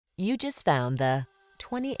You just found the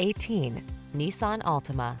 2018 Nissan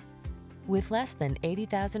Altima. With less than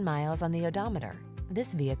 80,000 miles on the odometer,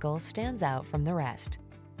 this vehicle stands out from the rest.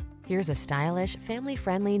 Here's a stylish,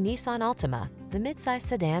 family-friendly Nissan Altima, the midsize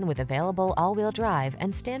sedan with available all-wheel drive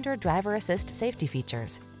and standard driver assist safety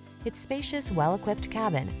features. Its spacious, well-equipped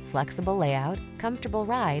cabin, flexible layout, comfortable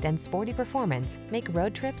ride, and sporty performance make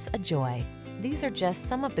road trips a joy. These are just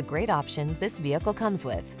some of the great options this vehicle comes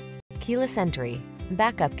with: keyless entry,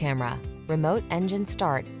 backup camera, remote engine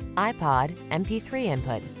start, iPod, MP3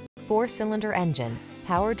 input, 4-cylinder engine,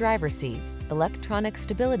 power driver's seat, electronic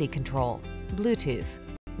stability control, Bluetooth,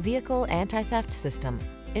 vehicle anti-theft system,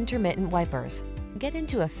 intermittent wipers. Get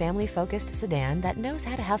into a family-focused sedan that knows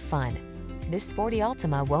how to have fun. This sporty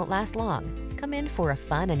Altima won't last long. Come in for a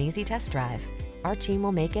fun and easy test drive. Our team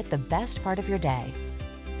will make it the best part of your day.